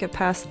can't get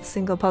past the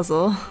single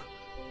puzzle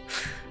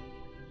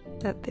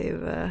that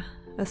they've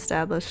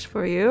established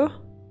for you.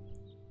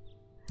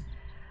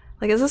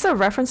 Like, is this a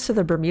reference to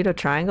the Bermuda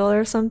Triangle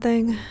or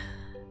something?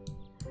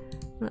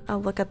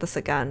 I'll look at this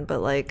again,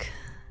 but like,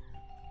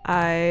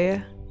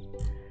 I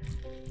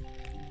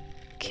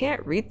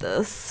can't read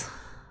this.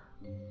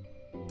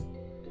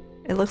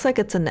 It looks like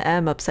it's an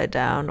M upside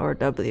down, or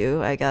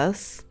W, I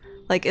guess.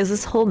 Like, is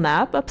this whole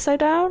map upside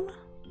down?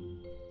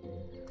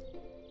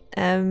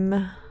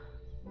 M.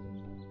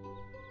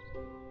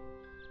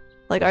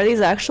 Like, are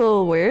these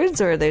actual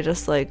words, or are they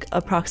just like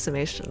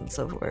approximations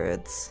of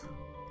words?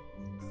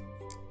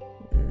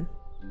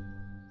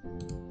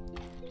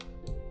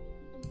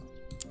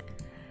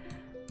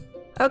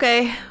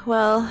 Okay,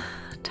 well,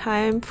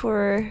 time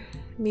for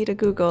me to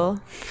Google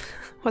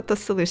what the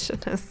solution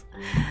is.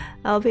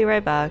 I'll be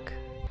right back.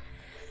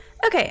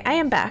 Okay, I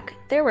am back.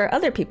 There were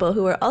other people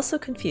who were also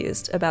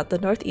confused about the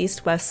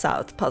northeast, west,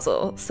 south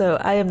puzzle, so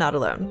I am not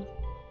alone.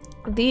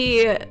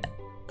 The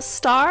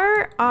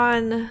star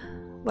on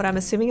what I'm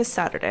assuming is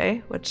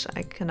Saturday, which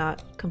I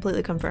cannot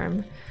completely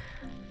confirm,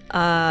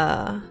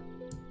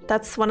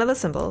 that's one of the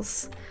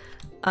symbols.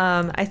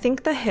 I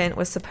think the hint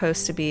was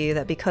supposed to be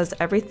that because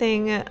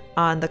everything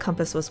on the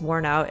compass was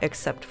worn out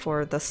except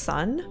for the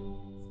sun,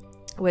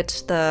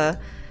 which the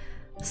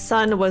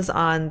sun was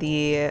on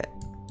the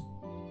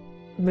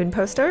moon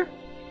poster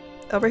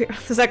over here.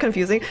 Is that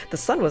confusing? The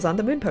sun was on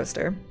the moon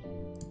poster.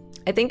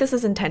 I think this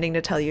is intending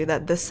to tell you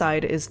that this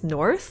side is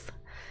north.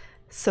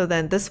 So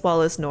then this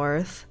wall is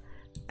north,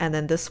 and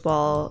then this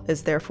wall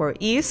is therefore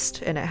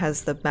east, and it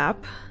has the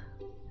map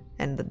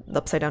and the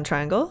upside down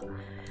triangle.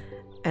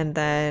 And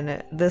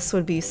then this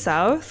would be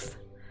south.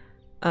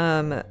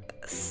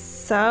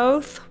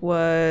 South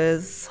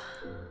was...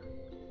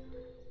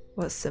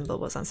 what symbol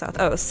was on south?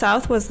 Oh,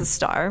 south was the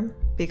star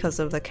because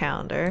of the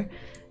calendar.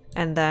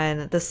 And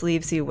then this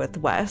leaves you with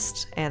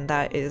west, and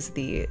that is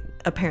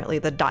apparently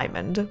the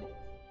diamond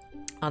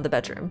on the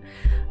bedroom.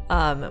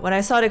 When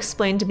I saw it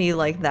explained to me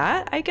like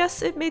that, I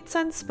guess it made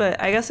sense,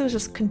 but I guess it was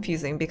just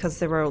confusing because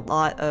there were a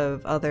lot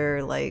of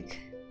other, like,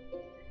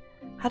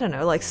 I don't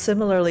know, like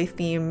similarly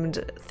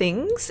themed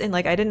things, and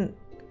like I didn't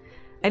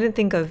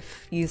think of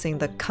using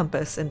the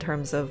compass in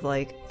terms of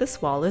like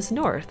this wall is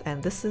north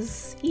and this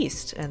is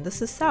east and this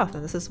is south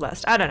and this is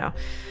west. I don't know,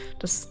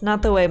 just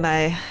not the way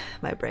my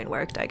brain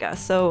worked, I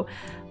guess. So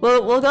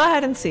we'll go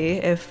ahead and see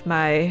if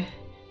my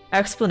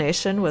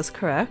explanation was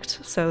correct.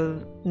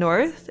 So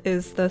north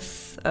is the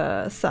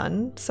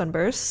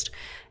sunburst,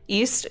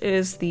 east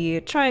is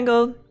the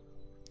triangle,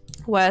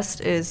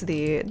 west is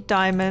the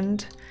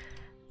diamond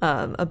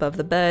above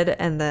the bed,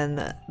 and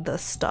then the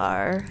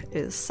star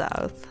is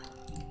south.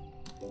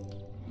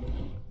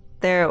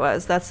 There it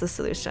was. That's the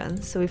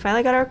solution. So we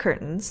finally got our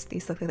curtains.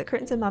 These look like the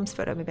curtains in Mom's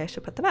photo. Maybe I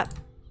should put them up.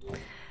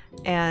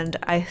 And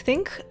I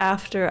think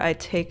after I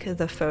take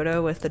the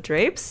photo with the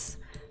drapes,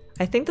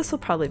 I think this will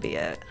probably be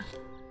it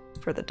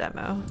for the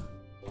demo.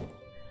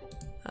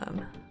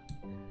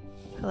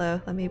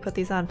 Hello, let me put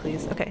these on,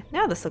 please. Okay,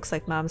 now this looks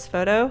like Mom's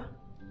photo.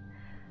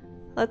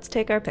 Let's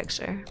take our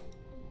picture.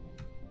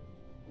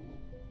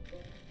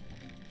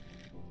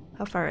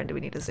 How far in do we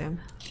need to zoom?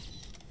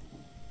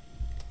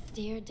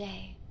 Dear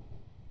Day,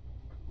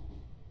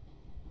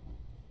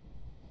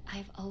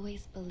 I've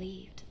always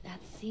believed that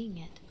seeing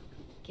it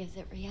gives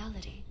it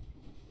reality.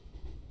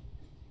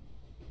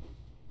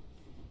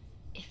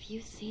 If you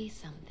see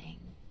something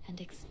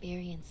and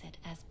experience it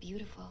as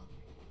beautiful,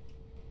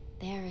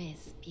 there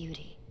is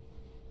beauty.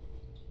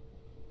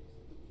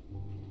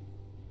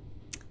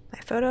 My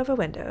photo of a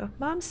window.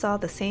 Mom saw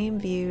the same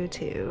view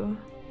too.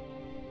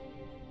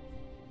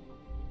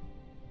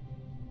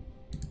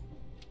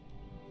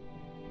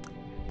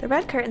 The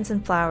red curtains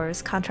and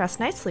flowers contrast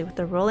nicely with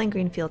the rolling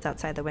green fields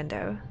outside the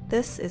window.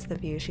 This is the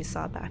view she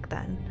saw back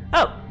then.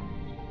 Oh!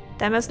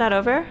 Demo's not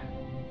over?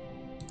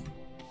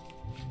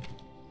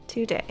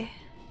 Today.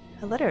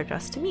 A letter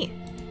addressed to me.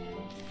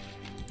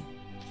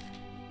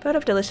 Photo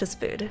of delicious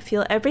food.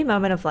 Feel every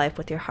moment of life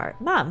with your heart.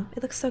 Mom,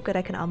 it looks so good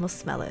I can almost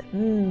smell it.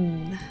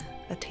 Mmm,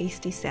 a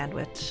tasty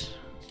sandwich.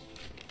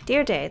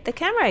 Dear Day, the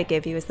camera I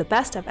gave you is the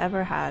best I've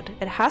ever had.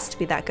 It has to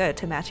be that good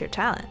to match your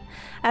talent.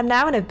 I'm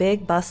now in a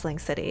big, bustling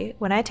city.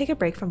 When I take a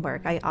break from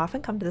work, I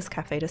often come to this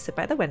cafe to sit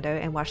by the window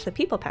and watch the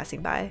people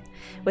passing by.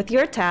 With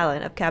your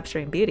talent of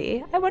capturing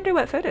beauty, I wonder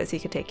what photos you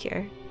could take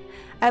here.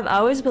 I've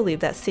always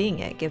believed that seeing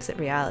it gives it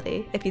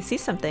reality. If you see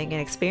something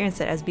and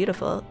experience it as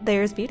beautiful,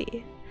 there's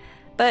beauty.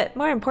 But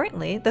more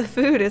importantly, the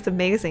food is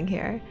amazing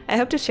here. I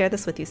hope to share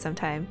this with you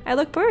sometime. I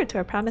look forward to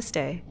our promised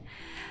day.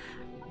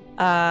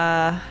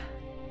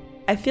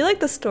 I feel like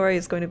the story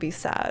is going to be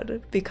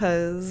sad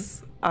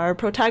because our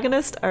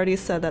protagonist already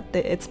said that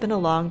it's been a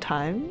long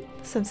time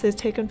since they've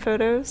taken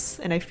photos,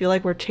 and I feel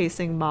like we're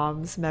chasing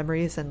Mom's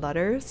memories and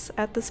letters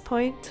at this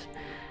point.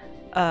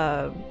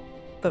 But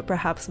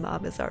perhaps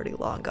Mom is already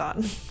long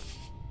gone.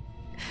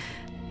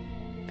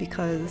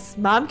 Because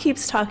Mom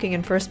keeps talking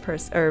in first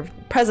person, or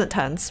present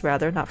tense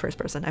rather, not first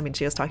person. I mean,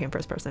 she is talking in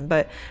first person,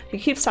 but she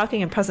keeps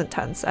talking in present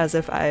tense as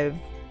if I've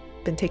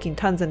been taking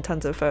tons and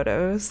tons of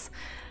photos.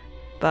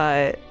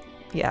 But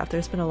yeah,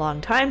 there's been a long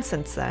time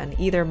since then.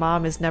 Either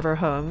Mom is never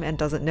home and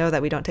doesn't know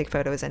that we don't take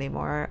photos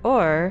anymore,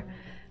 or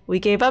we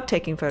gave up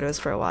taking photos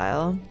for a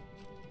while.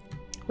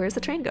 Where's the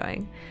train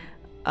going?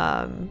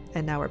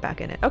 And now we're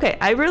back in it. Okay,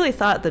 I really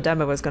thought the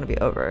demo was going to be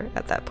over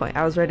at that point.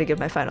 I was ready to give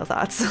my final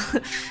thoughts.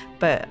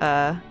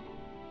 But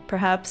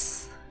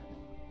perhaps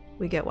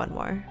we get one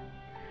more.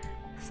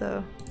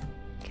 So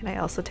can I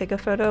also take a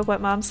photo of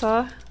what Mom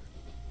saw?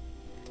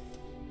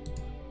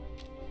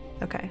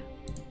 Okay,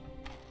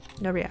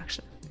 no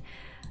reaction.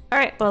 All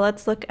right, well,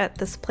 let's look at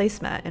this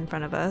placemat in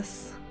front of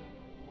us.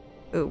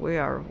 Ooh, we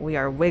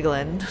are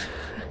wiggling.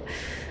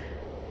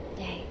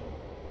 Day,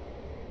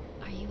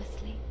 are you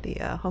asleep?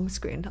 the home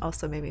screen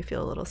also made me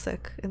feel a little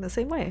sick in the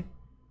same way.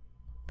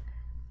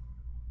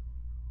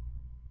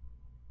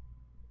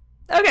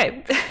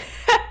 Okay.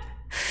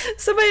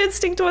 So my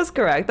instinct was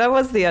correct. That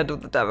was the end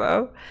of the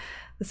demo.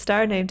 The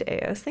star named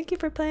EOS. Thank you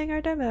for playing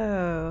our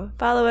demo.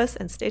 Follow us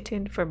and stay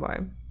tuned for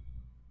more.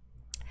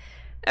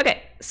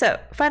 Okay, so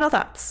final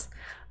thoughts.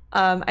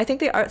 I think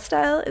the art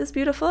style is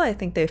beautiful. I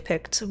think they've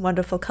picked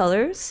wonderful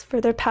colors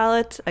for their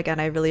palette. Again,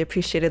 I really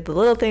appreciated the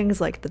little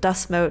things like the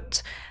dust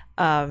mote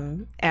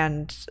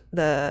and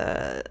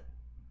the...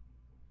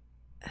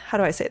 How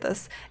do I say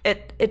this?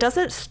 It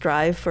doesn't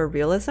strive for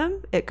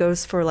realism. It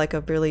goes for like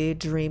a really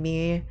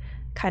dreamy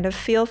kind of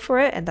feel for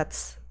it, and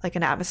that's like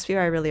an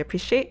atmosphere I really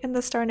appreciate in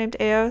the star named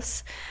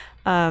EOS.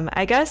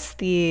 I guess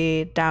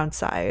the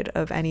downside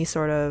of any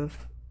sort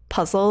of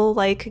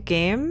puzzle-like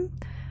game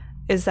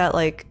is that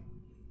like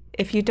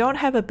if you don't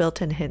have a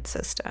built-in hint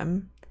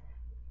system,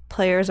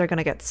 players are going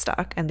to get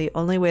stuck, and the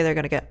only way they're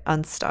going to get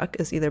unstuck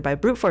is either by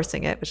brute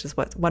forcing it, which is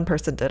what one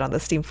person did on the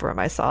Steam forum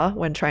I saw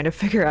when trying to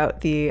figure out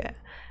the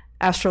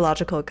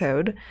astrological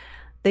code.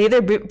 They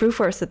either brute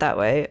force it that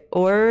way,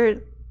 or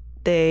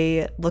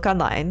they look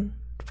online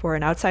for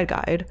an outside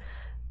guide,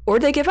 or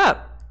they give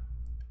up.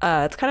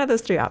 It's kind of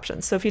those three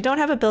options. So if you don't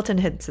have a built-in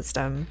hint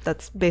system,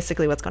 that's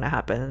basically what's going to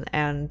happen.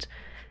 And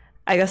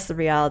I guess the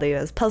reality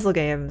is puzzle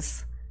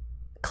games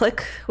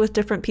click with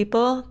different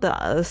people.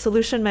 The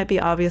solution might be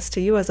obvious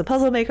to you as a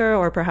puzzle maker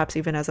or perhaps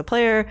even as a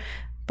player,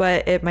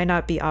 but it might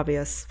not be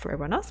obvious for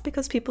everyone else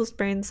because people's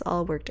brains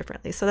all work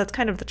differently. So that's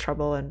kind of the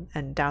trouble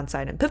and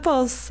downside and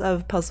pitfalls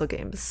of puzzle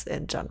games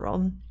in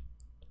general.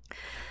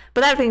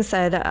 But that being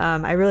said,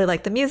 I really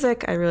like the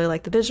music. I really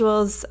like the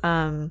visuals.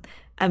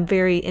 I'm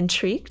very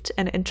intrigued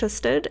and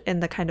interested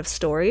in the kind of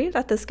story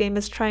that this game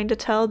is trying to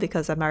tell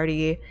because I'm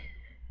already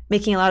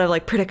making a lot of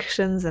like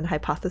predictions and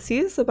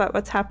hypotheses about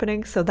what's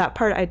happening. So that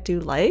part I do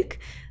like.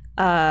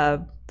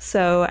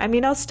 So, I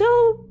mean, I'll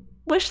still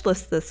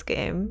wishlist this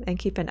game and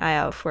keep an eye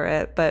out for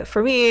it. But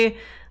for me,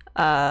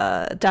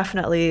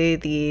 definitely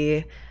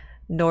the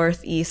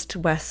north, east,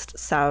 west,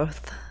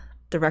 south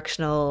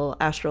directional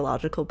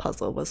astrological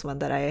puzzle was one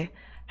that I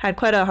had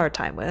quite a hard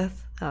time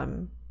with.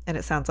 And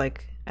it sounds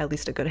like at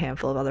least a good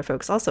handful of other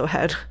folks also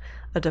had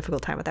a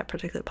difficult time with that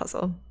particular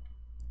puzzle.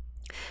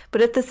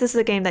 But if this is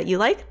a game that you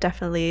like,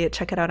 definitely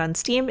check it out on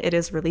Steam. It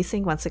is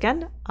releasing once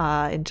again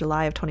in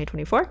July of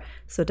 2024.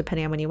 So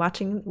depending on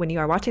when you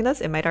are watching this,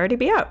 it might already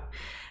be out.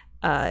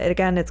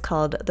 Again, it's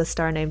called The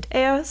Star Named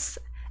EOS.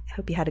 I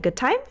hope you had a good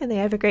time and that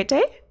you have a great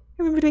day.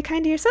 Remember to be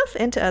kind to yourself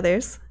and to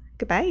others.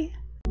 Goodbye.